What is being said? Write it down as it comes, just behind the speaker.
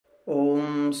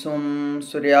Om Sum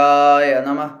Suryaya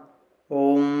Namah.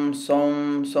 Om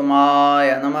Som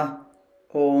Somaya Namah.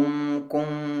 Om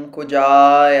Kum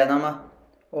Kujaya Namah.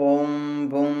 Om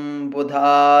Bum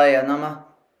Budhaya Namah.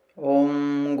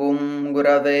 Om Gum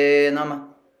Gurave Namah.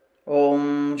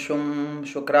 Om Shum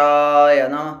Shukraya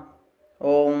Namah.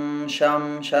 Om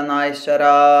Sham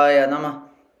Shanaisharaya Namah.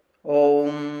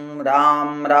 Om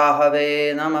Ram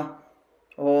Rahave Namah.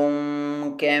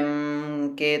 Om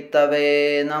Kem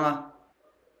Ketave Namah.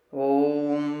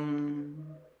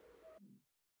 Om.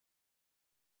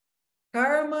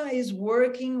 Karma is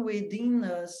working within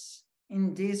us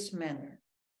in this manner.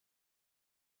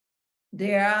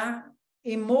 There are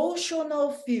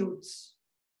emotional fields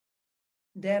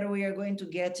that we are going to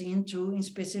get into in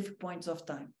specific points of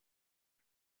time.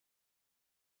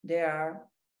 There are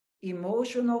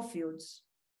emotional fields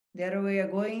that we are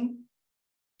going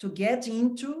to get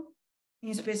into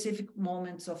in specific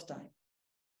moments of time.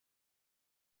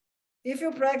 If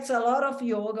you practice a lot of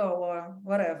yoga or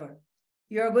whatever,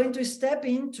 you are going to step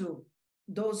into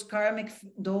those karmic,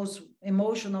 those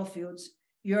emotional fields.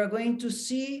 You are going to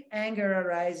see anger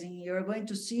arising. You are going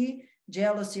to see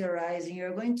jealousy arising. You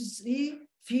are going to see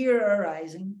fear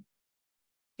arising.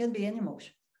 It can be any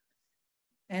emotion.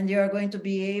 And you are going to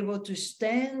be able to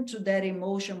stand to that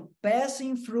emotion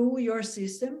passing through your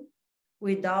system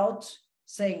without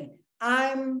saying,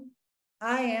 I am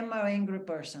an angry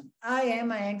person. I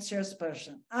am an anxious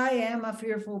person. I am a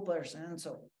fearful person, and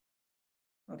so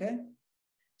on. Okay?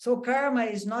 So karma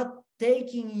is not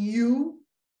taking you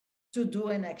to do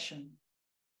an action.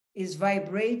 It's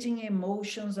vibrating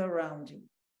emotions around you.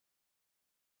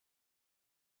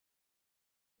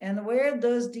 And where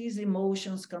does these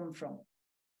emotions come from?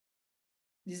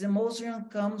 This emotion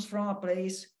comes from a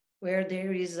place where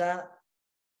there is a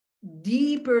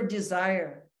deeper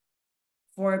desire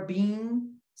for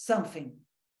being something.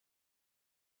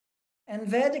 And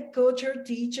Vedic culture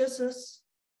teaches us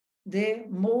the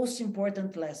most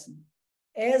important lesson.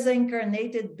 As an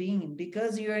incarnated being,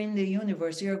 because you're in the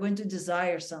universe, you're going to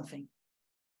desire something.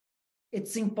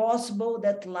 It's impossible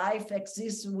that life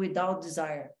exists without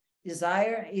desire.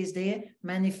 Desire is the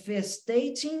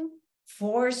manifesting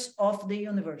force of the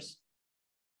universe.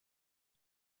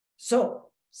 So,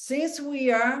 since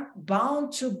we are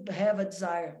bound to have a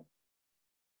desire,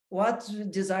 what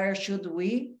desire should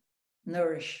we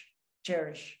nourish,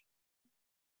 cherish?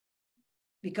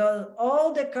 Because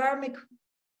all the karmic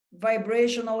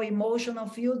vibrational, emotional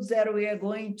fields that we are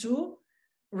going to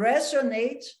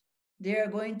resonate, they are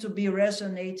going to be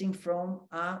resonating from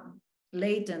a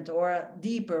latent or a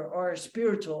deeper or a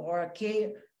spiritual or a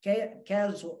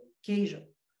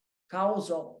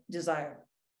causal desire.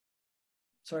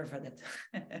 Sorry for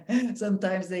that.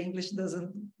 Sometimes the English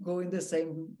doesn't go in the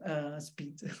same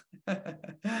speed.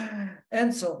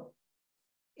 And so,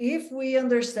 if we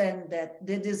understand that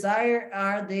the desire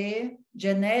are the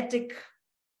genetic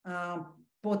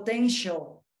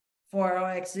potential for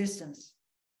our existence,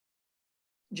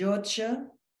 Jyotisha,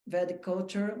 Vedic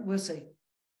culture will say,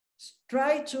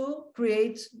 try to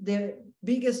create the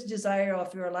biggest desire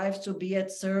of your life to be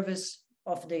at service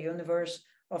of the universe,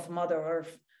 of Mother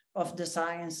Earth, of the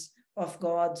science, of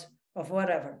God, of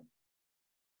whatever.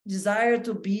 Desire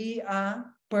to be a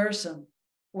person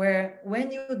where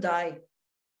when you die,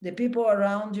 the people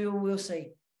around you will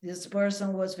say, this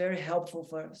person was very helpful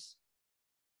for us.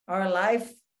 Our life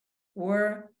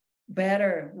were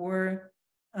better, were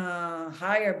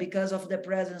higher because of the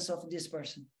presence of this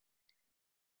person.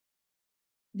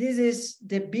 This is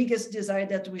the biggest desire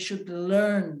that we should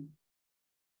learn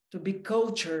to be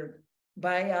cultured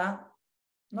by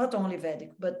not only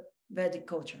Vedic, but Vedic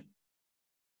culture.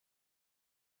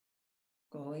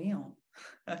 Going on.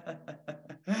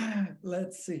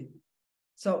 Let's see.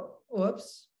 So,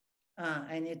 oops,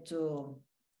 I need to,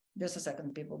 just a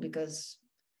second, people, because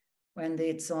when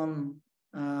it's on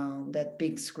that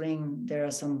big screen, there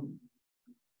are some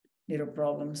little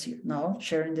problems here. Now,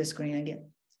 sharing the screen again.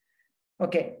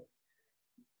 Okay.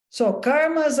 So,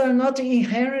 karmas are not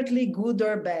inherently good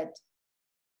or bad.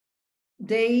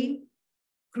 They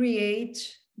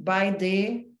create by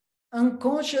the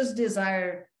unconscious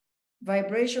desire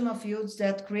vibrational fields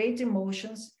that create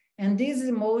emotions. And these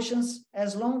emotions,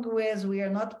 as long as we are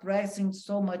not practicing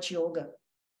so much yoga,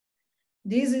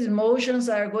 these emotions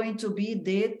are going to be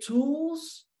the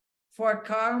tools for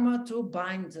karma to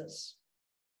bind us.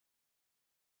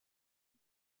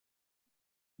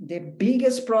 The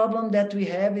biggest problem that we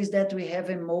have is that we have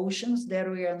emotions that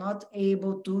we are not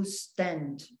able to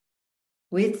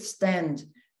withstand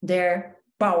their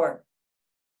power.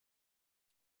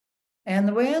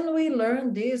 And when we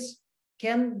learn this,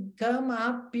 can come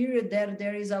a period that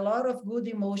there is a lot of good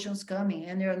emotions coming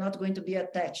and you're not going to be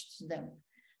attached to them.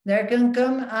 There can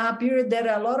come a period that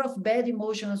a lot of bad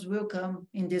emotions will come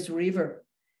in this river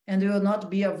and you will not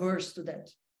be averse to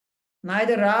that.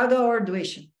 Neither raga or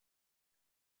dvesha.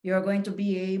 You are going to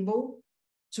be able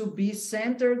to be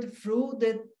centered through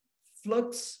the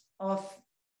flux of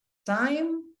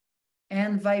time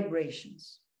and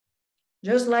vibrations.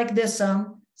 Just like the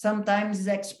sun, sometimes is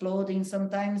exploding,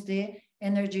 sometimes the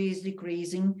energy is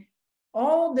decreasing.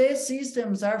 All these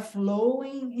systems are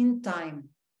flowing in time.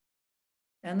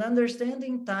 And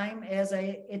understanding time as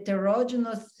a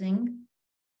heterogeneous thing,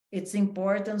 it's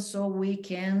important so we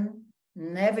can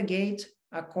navigate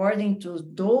according to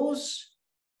those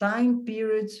time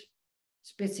period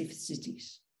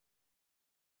specificities.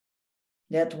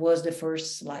 That was the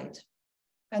first slide.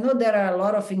 I know there are a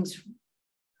lot of things,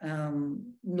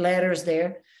 letters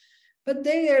there, but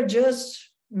they are just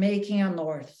making a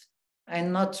north.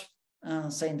 I'm not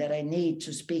saying that I need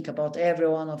to speak about every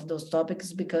one of those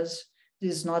topics because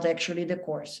this is not actually the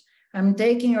course. I'm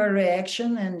taking your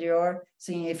reaction and you're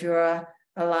seeing if you're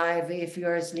alive, if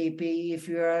you're sleepy, if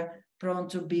you're prone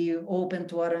to be open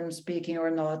to what I'm speaking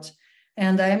or not.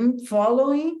 And I'm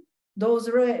following those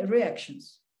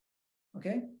reactions,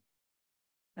 okay?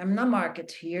 I'm not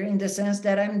market here in the sense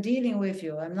that I'm dealing with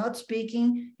you. I'm not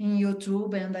speaking in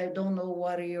YouTube and I don't know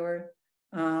what you're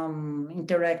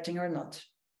interacting or not.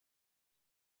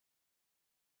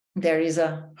 There is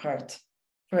a heart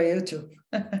for you too,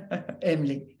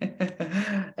 Emily.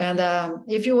 And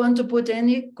if you want to put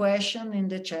any question in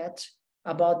the chat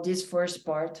about this first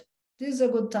part, this is a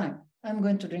good time. I'm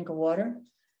going to drink water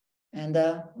and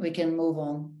we can move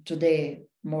on to the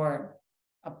more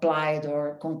applied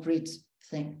or concrete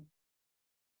thing.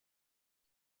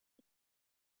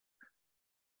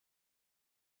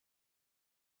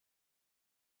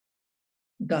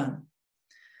 Done.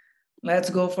 Let's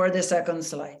go for the second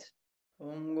slide.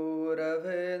 Om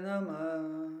Gurave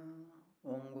Namah.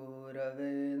 Om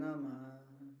Gurave Namah.